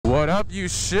What up, you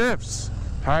ships?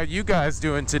 How are you guys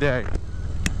doing today?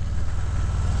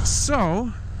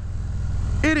 So,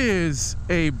 it is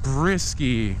a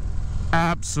brisky,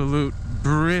 absolute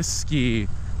brisky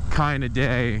kind of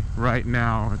day right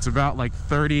now. It's about like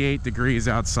 38 degrees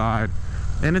outside,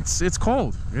 and it's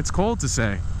cold. It's cold to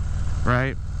say,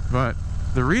 right? But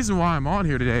the reason why I'm on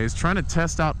here today is trying to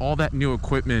test out all that new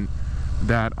equipment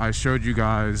that I showed you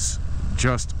guys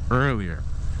just earlier.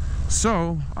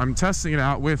 So I'm testing it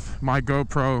out with my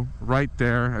GoPro right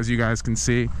there, as you guys can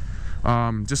see.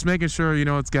 Just making sure, you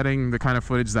know, it's getting the kind of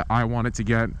footage that I want it to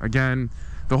get. Again,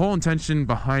 the whole intention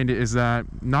behind it is that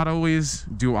not always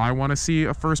do I want to see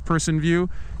a first-person view,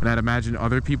 and I'd imagine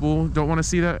other people don't want to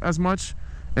see that as much.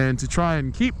 And to try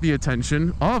and keep the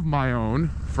attention of my own,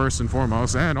 first and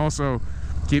foremost, and also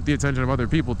keep the attention of other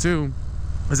people too,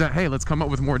 is that, hey, let's come up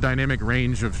with more dynamic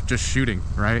range of just shooting,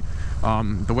 right?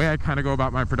 The way I kind of go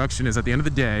about my production is at the end of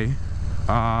the day,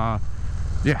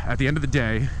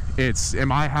 it's,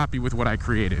 am I happy with what I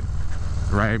created,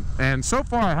 right? And so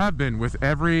far I have been, with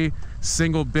every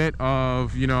single bit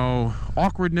of, you know,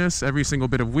 awkwardness, every single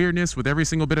bit of weirdness, with every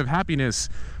single bit of happiness.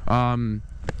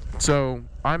 So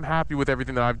I'm happy with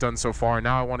everything that I've done so far.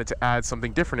 Now I wanted to add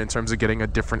something different in terms of getting a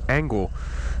different angle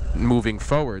moving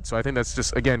forward. So I think that's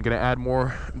just, again, going to add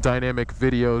more dynamic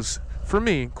videos for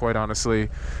me, quite honestly,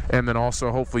 and then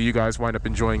also hopefully you guys wind up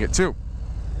enjoying it too.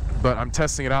 But I'm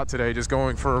testing it out today, just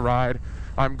going for a ride.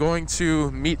 I'm going to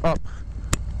meet up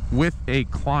with a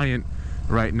client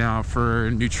right now for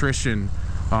nutrition.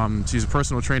 She's a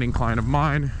personal training client of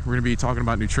mine. We're going to be talking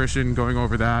about nutrition, going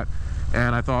over that.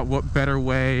 And I thought, what better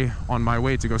way on my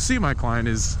way to go see my client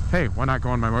is, hey, why not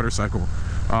go on my motorcycle?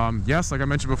 Yes, like I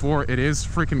mentioned before, it is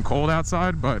freaking cold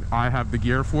outside, but I have the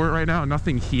gear for it right now.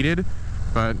 Nothing heated,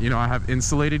 but you know, I have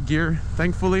insulated gear,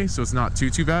 thankfully, so it's not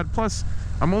too bad. Plus,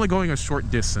 I'm only going a short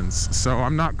distance, so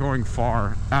I'm not going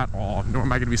far at all, nor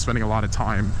am I going to be spending a lot of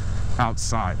time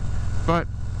outside. But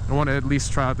I want to at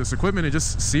least try out this equipment and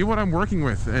just see what I'm working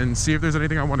with and see if there's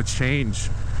anything I want to change.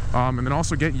 And then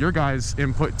also get your guys'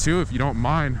 input too, if you don't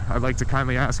mind. I'd like to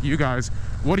kindly ask you guys,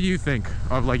 what do you think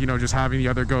of, like, you know, just having the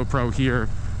other GoPro here,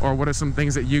 or what are some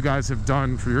things that you guys have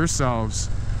done for yourselves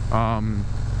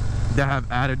that have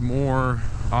added more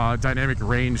dynamic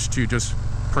range to just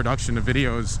production of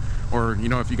videos? Or, you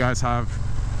know, if you guys have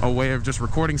a way of just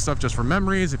recording stuff just for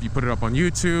memories, if you put it up on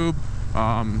YouTube,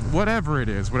 whatever it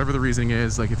is, whatever the reasoning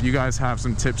is, like if you guys have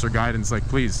some tips or guidance, like,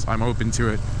 please, I'm open to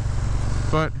it.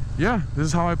 But yeah, this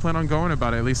is how I plan on going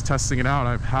about it, at least testing it out.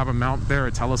 I have a mount there,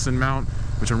 a TELESIN mount,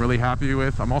 which I'm really happy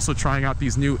with. I'm also trying out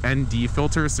these new ND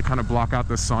filters to kind of block out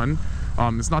the sun.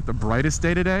 It's not the brightest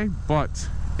day today, but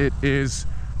it is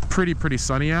pretty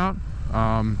sunny out.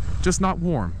 Just not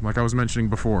warm, like I was mentioning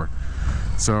before.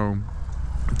 So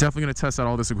definitely gonna test out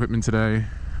all this equipment today.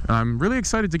 I'm really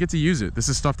excited to get to use it. This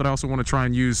is stuff that I also want to try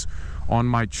and use on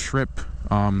my trip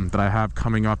that I have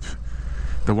coming up.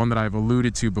 The one that I've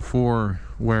alluded to before,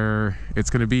 where it's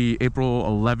going to be April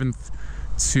 11th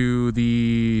to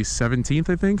the 17th,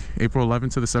 I think. April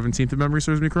 11th to the 17th, if memory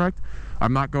serves me correct.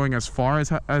 I'm not going as far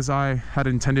as I had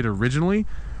intended originally,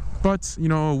 but, you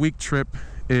know, a week trip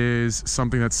is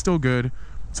something that's still good,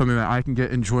 something that I can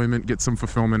get enjoyment, get some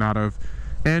fulfillment out of,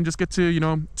 and just get to, you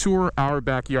know, tour our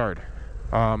backyard.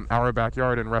 Our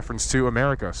backyard in reference to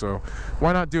America, so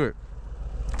why not do it?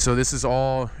 So this is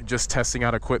all just testing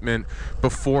out equipment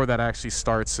before that actually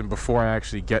starts and before I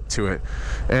actually get to it.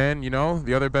 And, you know,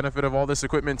 the other benefit of all this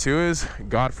equipment too is,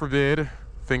 God forbid,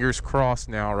 fingers crossed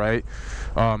now, right?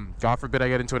 God forbid I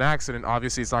get into an accident.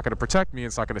 Obviously, it's not going to protect me.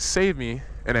 It's not going to save me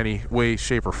in any way,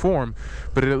 shape, or form.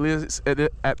 But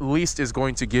it at least is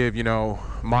going to give, you know,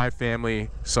 my family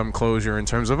some closure in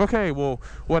terms of, okay, well,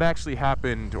 what actually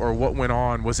happened or what went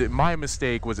on? Was it my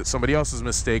mistake? Was it somebody else's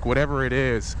mistake? Whatever it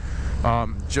is,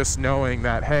 just knowing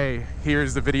that, hey,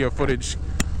 here's the video footage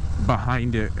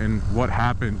behind it and what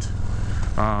happened.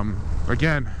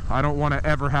 Again, I don't want to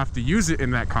ever have to use it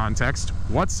in that context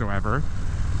whatsoever,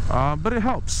 but it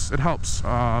helps. It helps.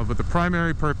 But the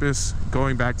primary purpose,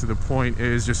 going back to the point,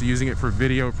 is just using it for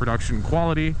video production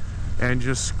quality and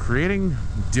just creating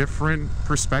different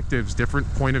perspectives,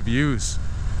 different point of views,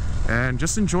 and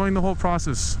just enjoying the whole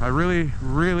process. I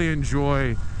really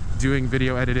enjoy doing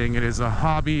video editing. It is a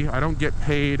hobby. I don't get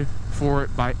paid for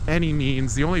it by any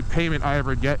means. The only payment I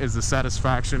ever get is the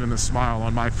satisfaction and the smile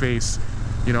on my face,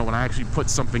 you know, when I actually put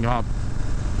something up,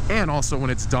 and also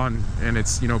when it's done and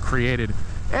it's, you know, created.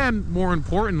 And more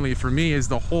importantly for me is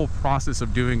the whole process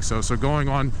of doing so. So going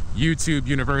on YouTube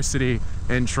University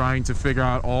and trying to figure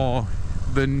out all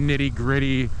the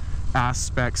nitty-gritty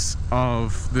aspects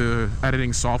of the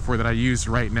editing software that I use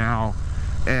right now,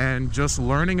 and just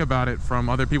learning about it from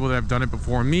other people that have done it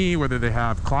before me, whether they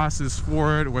have classes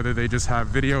for it, whether they just have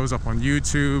videos up on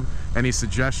YouTube, any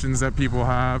suggestions that people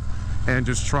have, and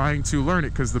just trying to learn it.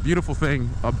 Because the beautiful thing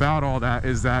about all that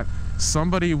is that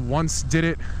somebody once did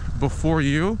it before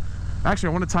you. Actually,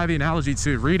 I want to tie the analogy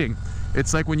to reading.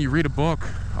 It's like when you read a book.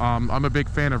 I'm a big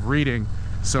fan of reading.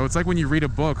 So it's like when you read a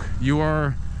book, you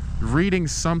are reading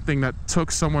something that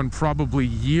took someone probably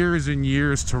years and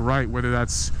years to write, whether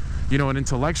that's, you know, an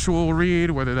intellectual read,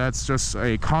 whether that's just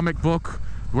a comic book,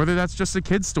 whether that's just a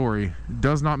kid's story.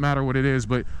 Does not matter what it is,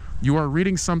 but you are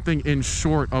reading something in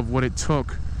short of what it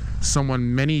took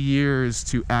someone many years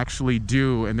to actually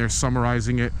do, and they're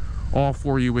summarizing it all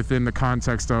for you within the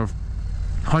context of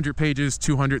 100 pages,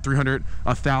 200, 300,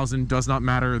 1,000, does not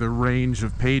matter the range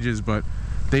of pages, but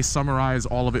they summarize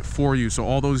all of it for you. So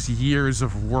all those years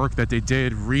of work that they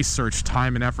did, research,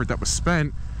 time and effort that was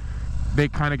spent, they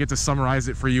kind of get to summarize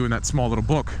it for you in that small little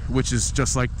book, which is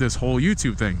just like this whole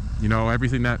YouTube thing. You know,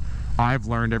 everything that I've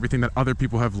learned, everything that other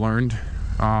people have learned,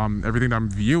 everything that I'm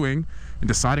viewing and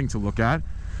deciding to look at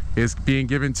is being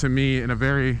given to me in a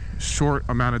very short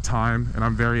amount of time, and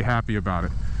I'm very happy about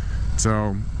it.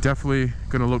 So definitely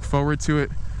going to look forward to it,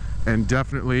 and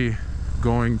definitely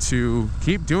going to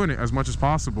keep doing it as much as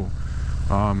possible,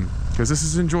 because this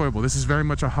is enjoyable. This is very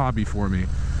much a hobby for me,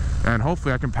 and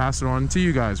hopefully I can pass it on to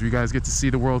you guys, where you guys get to see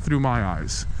the world through my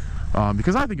eyes,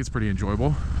 because I think it's pretty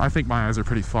enjoyable. I think my eyes are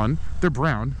pretty fun. They're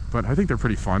brown, but I think they're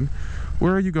pretty fun.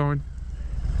 Where are you going?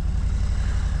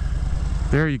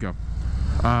 There you go.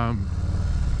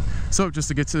 So just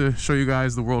to get to show you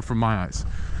guys the world from my eyes.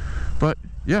 But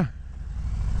yeah,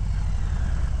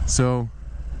 so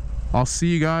I'll see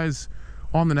you guys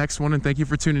on the next one, and thank you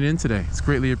for tuning in today. It's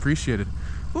greatly appreciated.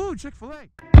 Ooh, Chick-fil-A.